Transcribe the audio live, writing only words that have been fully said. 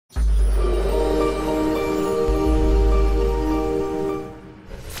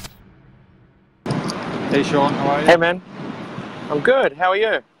Hey Sean, how are you? Hey man, I'm good. How are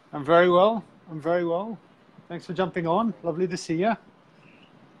you? I'm very well. I'm very well. Thanks for jumping on. Lovely to see you.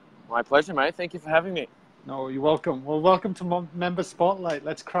 My pleasure, mate. Thank you for having me. No, you're welcome. Well, welcome to Member Spotlight.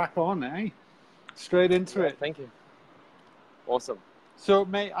 Let's crack on, eh? Straight into Yeah, it. thank you. Awesome. So,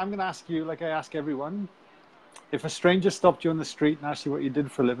 mate, I'm going to ask you, like I ask everyone, if a stranger stopped you on the street and asked you what you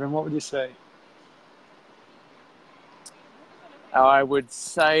did for a living, what would you say? I would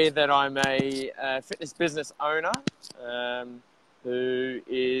say that I'm a fitness business owner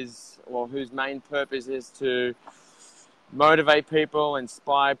whose main purpose is to motivate people,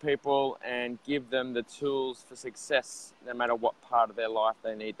 inspire people, and give them the tools for success, no matter what part of their life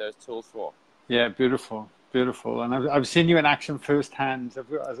they need those tools for. Yeah, beautiful, beautiful. And I've seen you in action firsthand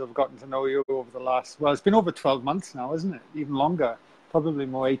as I've gotten to know you over the last, well, it's been over 12 months now, isn't it? Even longer, probably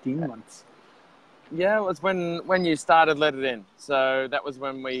more 18 months. Yeah, it was when you started Let It In. So that was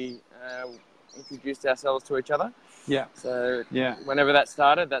when we introduced ourselves to each other. Yeah. So Yeah. whenever that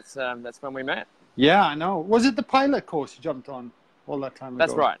started, that's when we met. Yeah, I know. Was it the pilot course you jumped on all that time ago?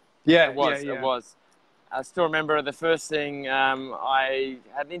 That's right. Yeah, it was. yeah. It was. I still remember the first thing I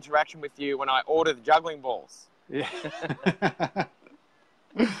had an interaction with you when I ordered juggling balls. Yeah.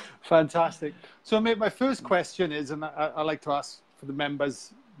 Fantastic. So, mate, my first question is, and I like to ask for the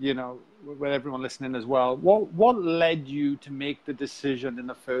members, you know, with everyone listening as well, what led you to make the decision in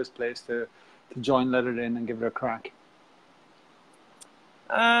the first place to join Let It In and give it a crack?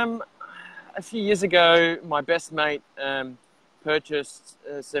 A few years ago, my best mate purchased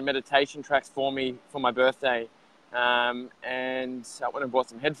some meditation tracks for me for my birthday, and I went and bought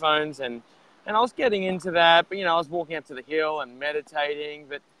some headphones, and I was getting into that. But I was walking up to the hill and meditating.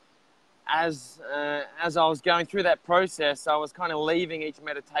 But as I was going through that process, I was kind of leaving each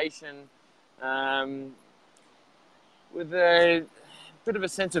meditation with a bit of a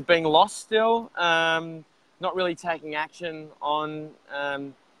sense of being lost still, not really taking action on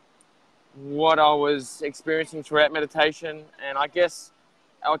what I was experiencing throughout meditation. And I guess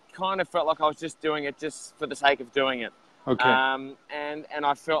I kind of felt like I was just doing it just for the sake of doing it. Okay. And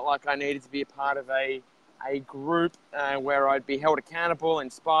I felt like I needed to be a part of a group where I'd be held accountable,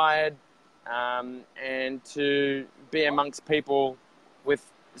 inspired, and to be amongst people with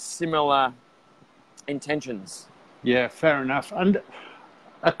similar intentions. Yeah, fair enough. And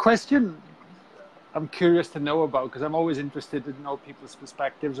a question I'm curious to know about, because I'm always interested to know people's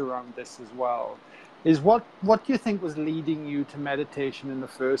perspectives around this as well, is what do you think was leading you to meditation in the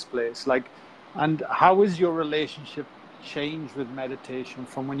first place? Like, and how has your relationship changed with meditation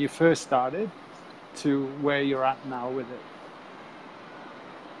from when you first started to where you're at now with it?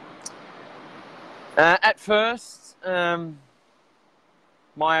 At first,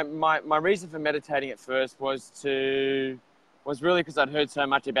 my reason for meditating at first was really because I'd heard so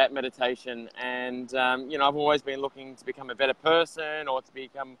much about meditation, and I've always been looking to become a better person, or to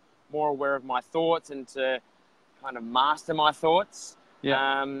become more aware of my thoughts, and to kind of master my thoughts,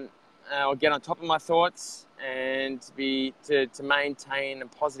 or get on top of my thoughts, and to maintain a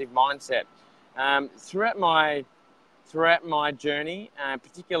positive mindset. Throughout my journey,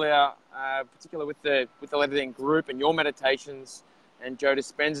 particularly with the Let It In group and your meditations, and Joe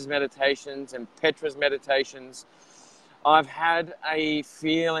Dispenza's meditations and Petra's meditations, I've had a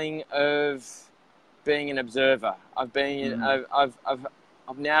feeling of being an observer. I've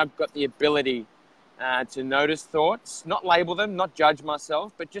now got the ability to notice thoughts, not label them, not judge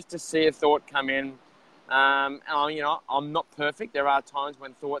myself, but just to see a thought come in. And I'm not perfect. There are times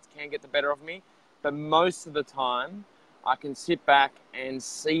when thoughts can get the better of me, but most of the time I can sit back and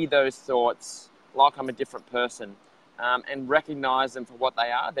see those thoughts like I'm a different person, and recognize them for what they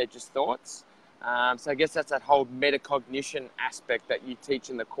are. They're just thoughts. So I guess that's that whole metacognition aspect that you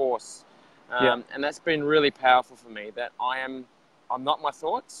teach in the course. And that's been really powerful for me, that I'm not my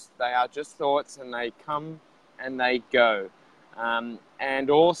thoughts. They are just thoughts, and they come and they go. And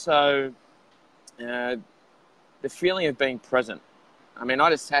also the feeling of being present. I mean, I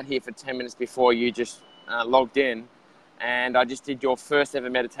just sat here for 10 minutes before you just logged in, and I just did your first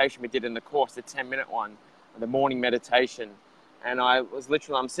ever meditation we did in the course, the 10-minute one, the morning meditation. And I'm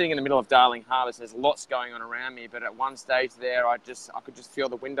sitting in the middle of Darling Harvest. There's lots going on around me, but at one stage there, I could just feel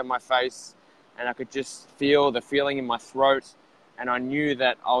the wind on my face, and I could just feel the feeling in my throat, and I knew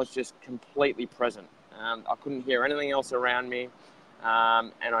that I was just completely present. I couldn't hear anything else around me,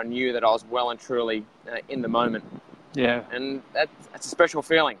 and I knew that I was well and truly in the moment. Yeah. And that's a special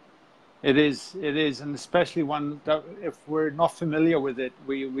feeling. It is, and especially one that if we're not familiar with it,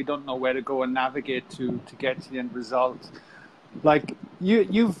 we don't know where to go and navigate to get to the end result. Like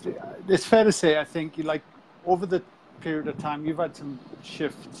it's fair to say, I think, over the period of time, you've had some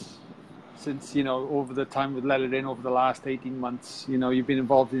shifts since, you know, over the time with Let It In over the last 18 months. You know, you've been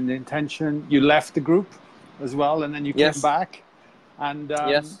involved in the intention. You left the group as well, and then you came back. And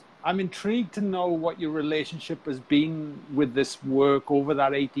I'm intrigued to know what your relationship has been with this work over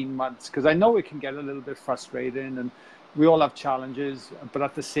that 18 months, because I know it can get a little bit frustrating and we all have challenges, but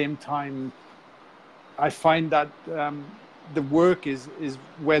at the same time, I find that the work is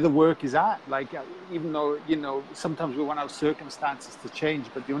where the work is at. Like, even though, you know, sometimes we want our circumstances to change,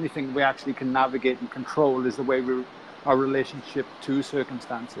 but the only thing we actually can navigate and control is the way our relationship to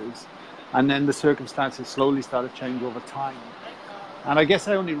circumstances. And then the circumstances slowly start to change over time. And I guess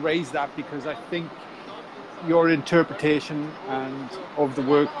I only raise that because I think your interpretation of the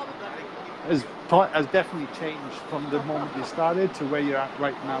work has definitely changed from the moment you started to where you're at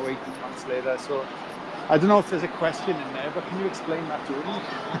right now, 18 months later. So I don't know if there's a question in there, but can you explain that to me?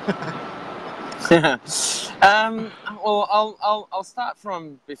 Well, I'll start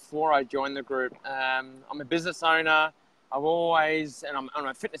from before I joined the group. I'm a business owner. I'm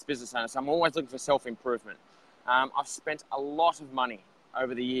a fitness business owner, so I'm always looking for self-improvement. I've spent a lot of money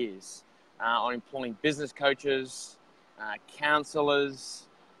over the years on employing business coaches, counselors,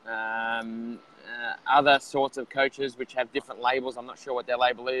 other sorts of coaches which have different labels. I'm not sure what their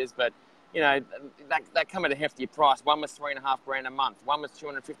label is, but you know, that come at a hefty price. One was $3,500 a month. One was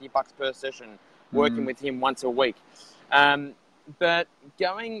 $250 per session, working with him once a week. But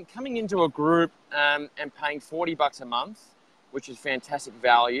coming into a group and paying $40 a month, which is fantastic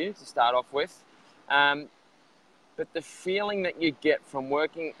value to start off with. But the feeling that you get from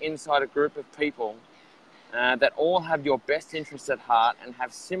working inside a group of people that all have your best interests at heart and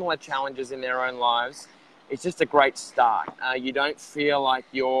have similar challenges in their own lives, it's just a great start. You don't feel like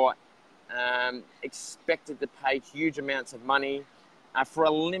you're expected to pay huge amounts of money for a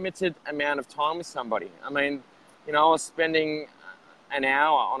limited amount of time with somebody. I mean, you know, I was spending an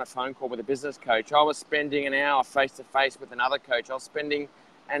hour on a phone call with a business coach. I was spending an hour face-to-face with another coach. I was spending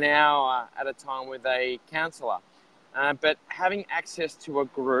an hour at a time with a counsellor. But having access to a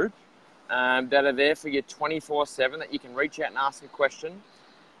group that are there for you 24/7, that you can reach out and ask a question,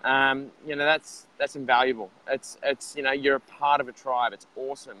 you know, that's invaluable. It's you know, you're a part of a tribe. It's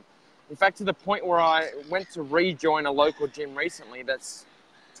awesome. In fact, to the point where I went to rejoin a local gym recently that's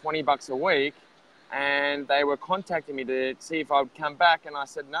 $20 a week, and they were contacting me to see if I would come back, and I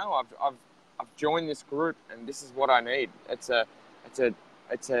said no. I've joined this group, and this is what I need. It's a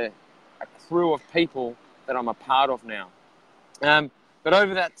crew of people that I'm a part of now. But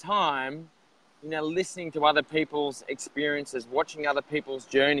over that time, you know, listening to other people's experiences, watching other people's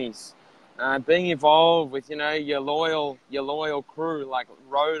journeys, being involved with, you know, your loyal crew like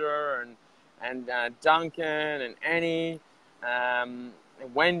Rhoda and Duncan and Annie,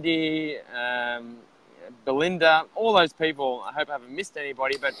 Wendy, Belinda, all those people. I hope I haven't missed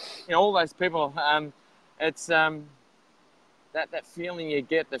anybody, but you know, all those people. It's that feeling you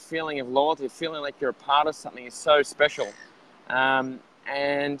get, the feeling of loyalty, feeling like you're a part of something, is so special,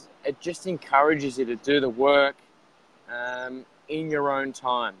 and it just encourages you to do the work in your own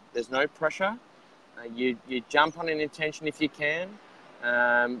time. There's no pressure. You jump on an intention if you can.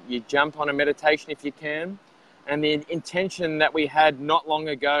 You jump on a meditation if you can. And the intention that we had not long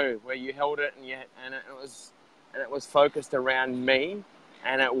ago, where you held it and it was focused around me,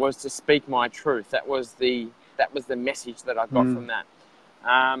 and it was to speak my truth. That was the message that I got from that.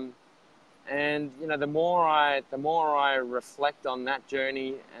 And you know, the more I reflect on that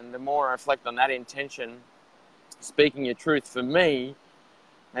journey, and the more I reflect on that intention, speaking your truth for me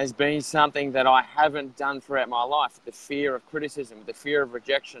has been something that I haven't done throughout my life. The fear of criticism, the fear of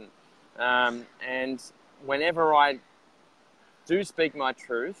rejection, and whenever I do speak my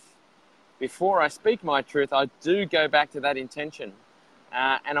truth, before I speak my truth, I do go back to that intention.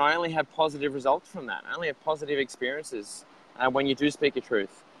 And I only have positive results from that. I only have positive experiences when you do speak your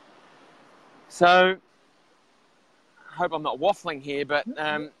truth. So I hope I'm not waffling here, but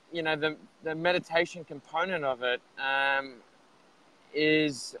you know, the meditation component of it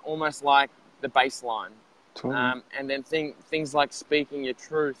is almost like the baseline. Totally. And then things like speaking your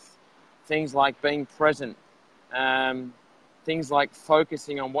truth, things like being present, things like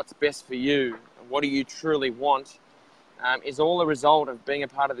focusing on what's best for you and what do you truly want, is all a result of being a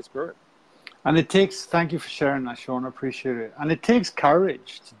part of this group. And it takes, thank you for sharing that, Sean, I appreciate it. And it takes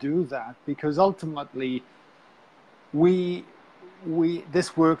courage to do that, because ultimately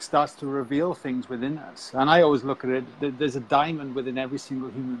this work starts to reveal things within us. And I always look at it, there's a diamond within every single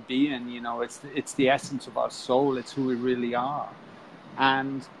human being, you know, it's the essence of our soul, it's who we really are.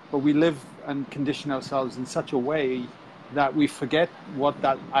 But we live and condition ourselves in such a way that we forget what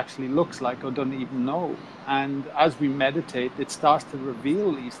that actually looks like or don't even know. And as we meditate, it starts to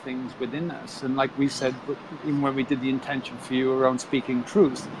reveal these things within us. And like we said, even when we did the intention for you around speaking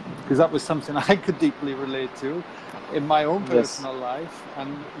truth, because that was something I could deeply relate to in my own personal life,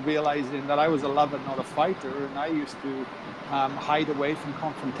 and realizing that I was a lover, not a fighter. And I used to hide away from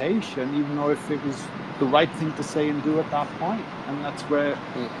confrontation, even though if it was the right thing to say and do at that point. And that's where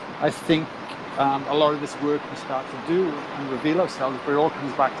I think a lot of this work we start to do and reveal ourselves, but it all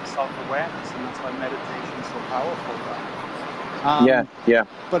comes back to self-awareness, and that's why meditation is so powerful.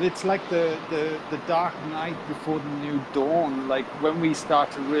 But it's like the dark night before the new dawn. Like when we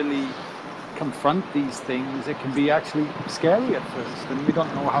start to really confront these things, it can be actually scary at first, and we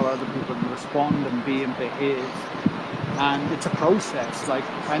don't know how other people can respond and be and behave. And it's a process. Like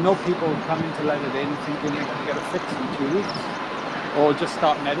I know people come in to let it in thinking they're going to get a fix in 2 weeks, or just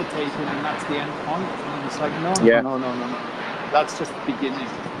start meditating and that's the end point. And it's like, no. That's just the beginning.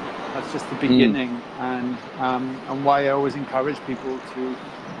 That's just the beginning. And why I always encourage people to,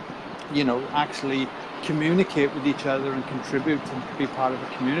 actually communicate with each other and contribute and be part of a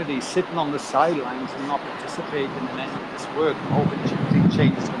community. Sitting on the sidelines and not participating in any of this work and hoping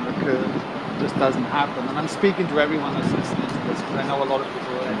change is going to occur just doesn't happen. And I'm speaking to everyone that's listening to this, because I know a lot of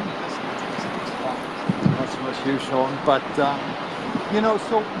people are listening to this as well. Not so much you, Sean, but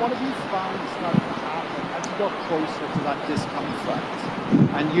so what have you found started to happen as you got closer to that discomfort,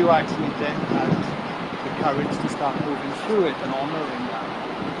 and you actually then had the courage to start moving through it and honoring that?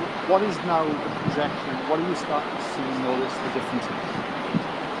 What is now the projection? What are you starting to see and notice the difference in?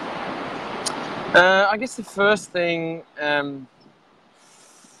 I guess the first thing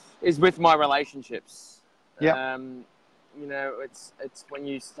is with my relationships. Yeah. It's when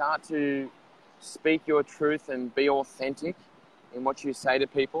you start to speak your truth and be authentic in what you say to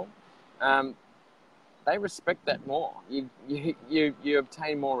people, they respect that more. You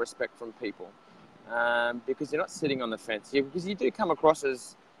obtain more respect from people because you're not sitting on the fence. Because you do come across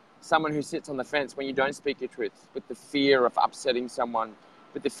as someone who sits on the fence when you don't speak your truth, with the fear of upsetting someone,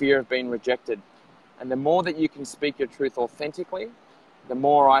 with the fear of being rejected. And the more that you can speak your truth authentically, the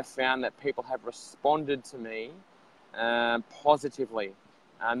more I found that people have responded to me positively.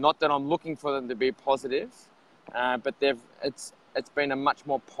 Not that I'm looking for them to be positive, but it's been a much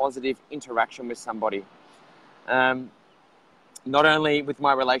more positive interaction with somebody. Not only with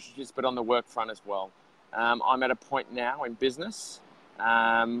my relationships, but on the work front as well. I'm at a point now in business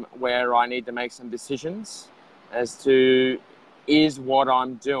where I need to make some decisions as to, is what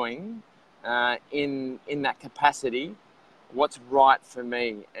I'm doing in that capacity what's right for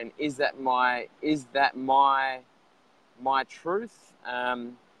me, and is that my truth?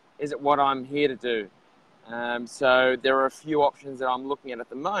 Is it what I'm here to do? So there are a few options that I'm looking at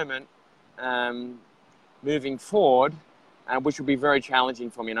the moment, moving forward, which will be very challenging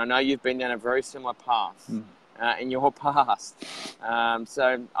for me. And I know you've been down a very similar path in your past.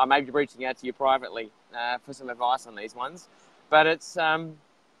 So I may be reaching out to you privately for some advice on these ones. But it's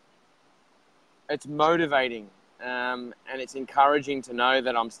motivating and it's encouraging to know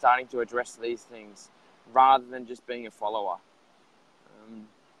that I'm starting to address these things rather than just being a follower.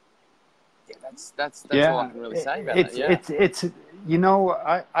 That's all I can really say about that. Yeah. It's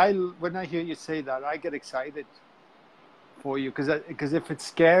I when I hear you say that, I get excited for you, because if it's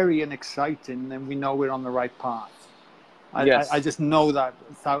scary and exciting, then we know we're on the right path. I just know that.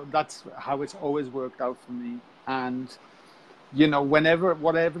 That's how it's always worked out for me. And whatever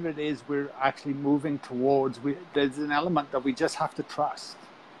it is we're actually moving towards, there's an element that we just have to trust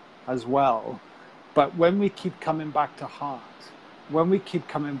as well. But when we keep coming back to heart, when we keep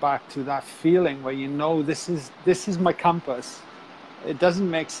coming back to that feeling where this is my compass, it doesn't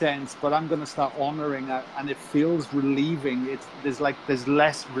make sense, but I'm going to start honoring it, and it feels relieving. There's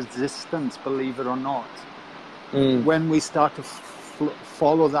less resistance, believe it or not. When we start to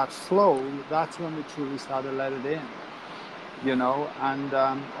follow that flow, that's when we truly start to let it in. And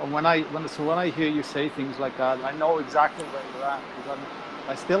when I hear you say things like that, I know exactly where you're at, because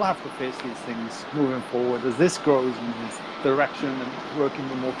I still have to face these things moving forward as this grows in this direction and working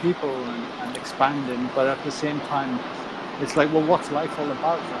with more people and expanding. But at the same time, it's like, well, what's life all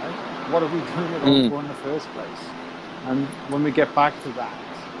about, right? What are we doing it all for in the first place? And when we get back to that,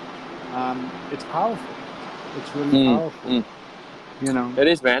 it's powerful. It's really powerful. It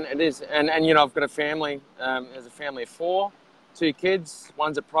is, man. It is. And I've got a family. There's a family of 4, 2 kids.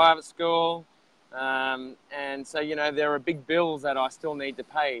 One's at private school. And so, there are big bills that I still need to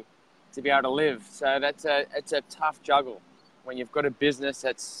pay to be able to live. So it's a tough juggle when you've got a business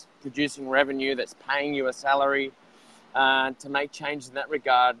that's producing revenue, that's paying you a salary, to make changes in that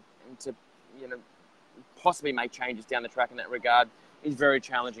regard, and to, possibly make changes down the track in that regard is very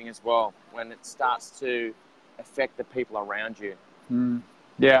challenging as well when it starts to affect the people around you.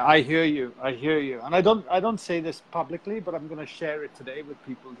 Yeah, I hear you. I hear you. And I don't say this publicly, but I'm going to share it today with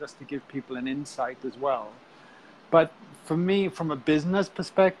people just to give people an insight as well. But for me, from a business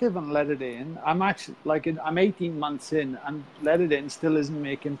perspective and Let It In, I'm actually I'm 18 months in, and Let It In still isn't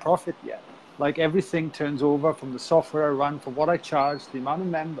making profit yet. Like, everything turns over from the software I run for what I charge, the amount of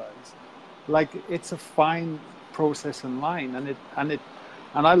members. Like, it's a fine process in line, and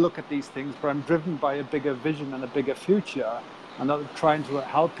I look at these things, but I'm driven by a bigger vision and a bigger future, and I'm trying to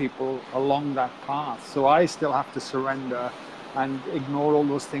help people along that path. So I still have to surrender and ignore all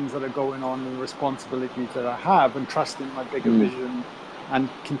those things that are going on and the responsibilities that I have, and trust in my bigger vision and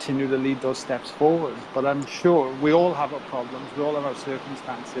continue to lead those steps forward. But I'm sure we all have our problems, we all have our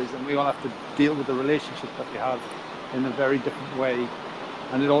circumstances, and we all have to deal with the relationship that we have in a very different way.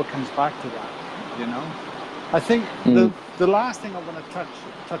 And it all comes back to that, you know. I think the last thing I want to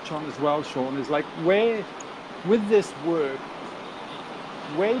touch on as well, Sean, is like, where, with this work,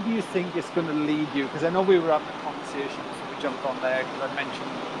 where do you think it's going to lead you? Because I know we were having a conversation before we jumped on there, because I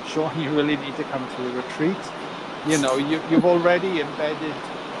mentioned, Sean, you really need to come to a retreat. You know, you've already embedded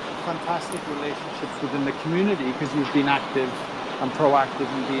fantastic relationships within the community because you've been active and proactive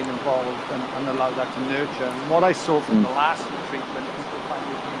in being involved and allowed that to nurture. And what I saw from the last retreat, when people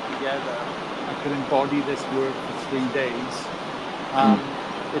finally came together and could embody this work for 3 days,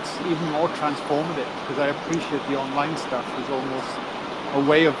 it's even more transformative, because I appreciate the online stuff is almost a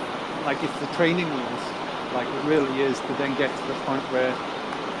way of, like, it's the training wheels, like it really is, to then get to the point where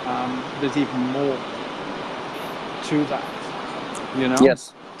there's even more to that, you know?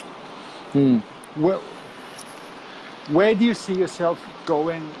 Yes. Well, where do you see yourself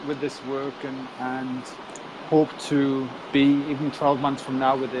going with this work, and hope to be even 12 months from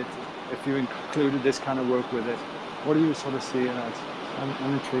now with it, if you included this kind of work with it? What do you sort of see in it?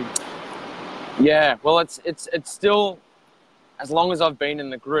 I'm intrigued. Yeah, well, it's still, as long as I've been in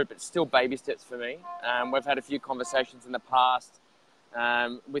the group, it's still baby steps for me. We've had a few conversations in the past.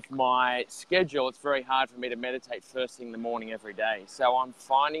 With my schedule, it's very hard for me to meditate first thing in the morning every day. So I'm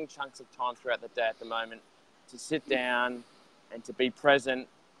finding chunks of time throughout the day at the moment to sit down and to be present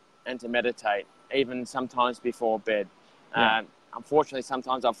and to meditate, even sometimes before bed. Yeah. Unfortunately,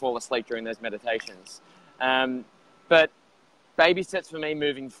 sometimes I fall asleep during those meditations. But baby steps for me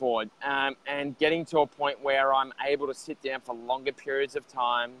moving forward, and getting to a point where I'm able to sit down for longer periods of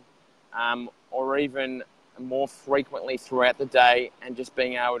time, or even more frequently throughout the day, and just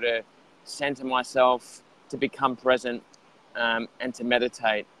being able to center myself, to become present, and to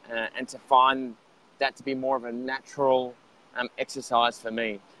meditate, and to find that to be more of a natural exercise for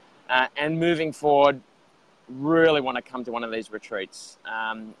me. And moving forward, really want to come to one of these retreats.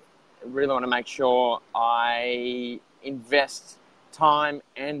 Really want to make sure I invest time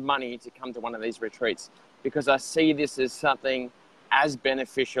and money to come to one of these retreats, because I see this as something as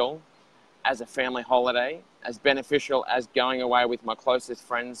beneficial as a family holiday, as beneficial as going away with my closest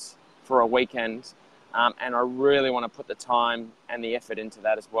friends for a weekend. And I really want to put the time and the effort into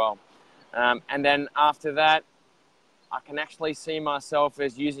that as well. And then after that, I can actually see myself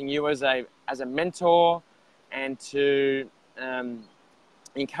as using you as a mentor, and to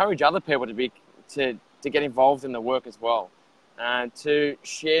encourage other people to get involved in the work as well, to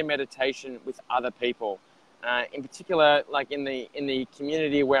share meditation with other people. In particular, like in the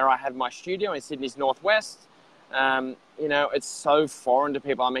community where I have my studio in Sydney's Northwest, you know, it's so foreign to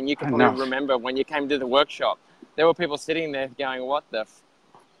people. I mean, you can probably remember when you came to the workshop, there were people sitting there going, what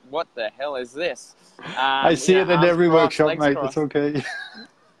the hell is this? I see it in every workshop, mate. Crossed. It's okay.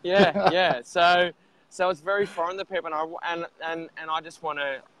 Yeah. So it's very foreign to people, and I just want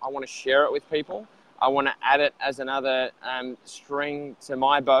to share it with people. I want to add it as another string to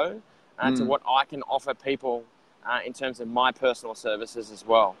my bow, to what I can offer people in terms of my personal services as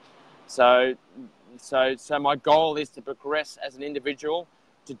well. So my goal is to progress as an individual,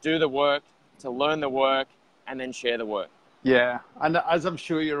 to do the work, to learn the work, and then share the work. Yeah, and as I'm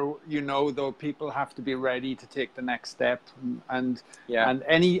sure you know, though, people have to be ready to take the next step, and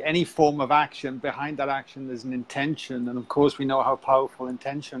any form of action, behind that action there's an intention, and of course we know how powerful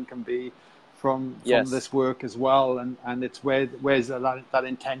intention can be from this work as well, and it's where's that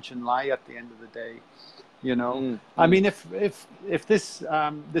intention lie at the end of the day, you know. I mean, if this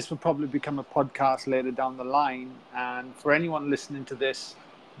will probably become a podcast later down the line, and for anyone listening to this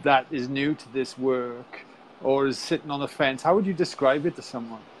that is new to this work or is sitting on the fence, how would you describe it to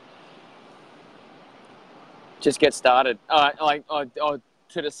someone? Just get started. To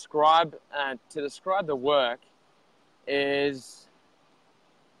describe the work is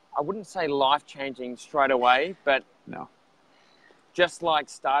I wouldn't say life-changing straight away, but No. just like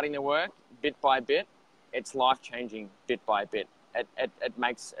starting the work bit by bit, it's life-changing bit by bit. It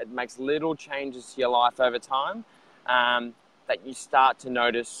makes little changes to your life over time that you start to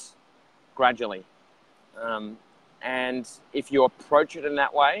notice gradually. And if you approach it in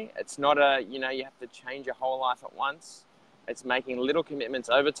that way, it's not you have to change your whole life at once. It's making little commitments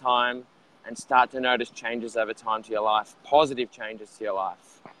over time and start to notice changes over time to your life, positive changes to your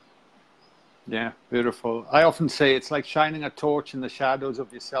life. Yeah, beautiful. I often say it's like shining a torch in the shadows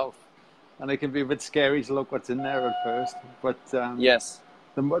of yourself. And it can be a bit scary to look what's in there at first. But yes,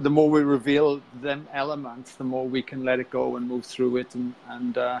 the more we reveal them elements, the more we can let it go and move through it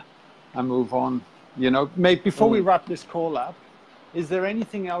and move on. Mate, before we wrap this call up, is there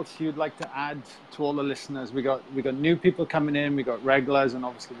anything else you'd like to add to all the listeners? We got new people coming in, we got regulars, and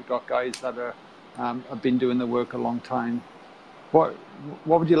obviously we got guys that have been doing the work a long time. What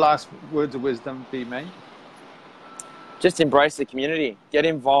would your last words of wisdom be, mate? Just embrace the community. Get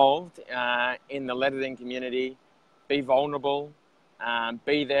involved in the lettered-in community. Be vulnerable.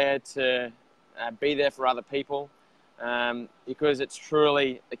 Be there for other people, because it's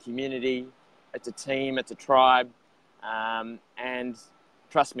truly a community. It's a team. It's a tribe. And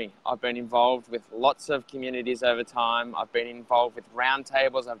trust me, I've been involved with lots of communities over time. I've been involved with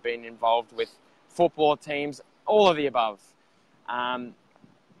roundtables. I've been involved with football teams. All of the above.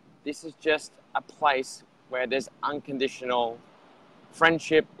 This is just a place where there's unconditional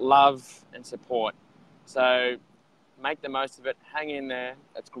friendship, love, and support. So make the most of it. Hang in there.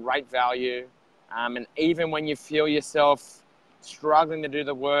 It's great value. And even when you feel yourself struggling to do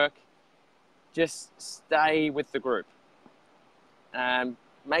the work, just stay with the group.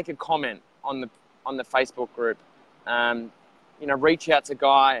 Make a comment on the Facebook group. Reach out to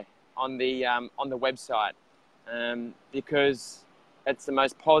Guy on the website, because it's the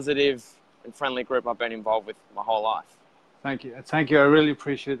most positive and friendly group I've been involved with my whole life. Thank you. I really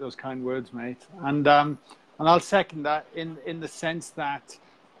appreciate those kind words, mate. And I'll second that in the sense that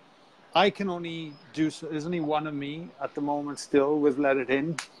I can only do so. There's only one of me at the moment still with Let It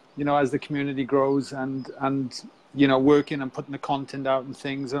In. As the community grows and working and putting the content out and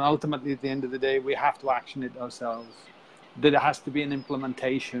things, and ultimately at the end of the day, we have to action it ourselves. That it has to be an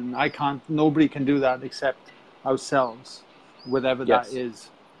implementation. Nobody can do that except ourselves, whatever that is.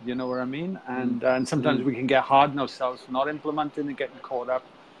 You know what I mean? And sometimes we can get hard on ourselves for not implementing and getting caught up.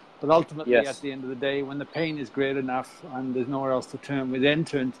 But ultimately, at the end of the day, when the pain is great enough and there's nowhere else to turn, we then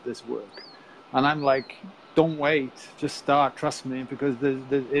turn to this work. And I'm like, don't wait, just start, trust me, because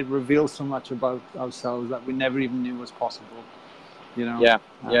it reveals so much about ourselves that we never even knew was possible. And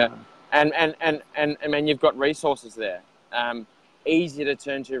I mean, you've got resources there. Easy to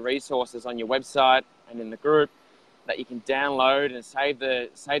turn to resources on your website and in the group that you can download and save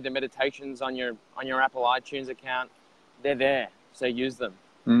the meditations on your Apple iTunes account. They're there, so use them.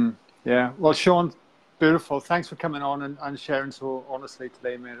 Yeah. Well, Sean, beautiful. Thanks for coming on and sharing so honestly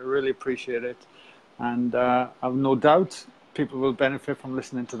today, mate. I really appreciate it. And I've no doubt people will benefit from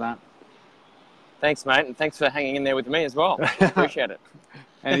listening to that. Thanks, mate. And thanks for hanging in there with me as well. Appreciate it.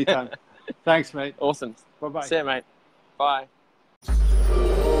 Anytime. Thanks, mate. Awesome. Bye-bye. See you, mate. Bye.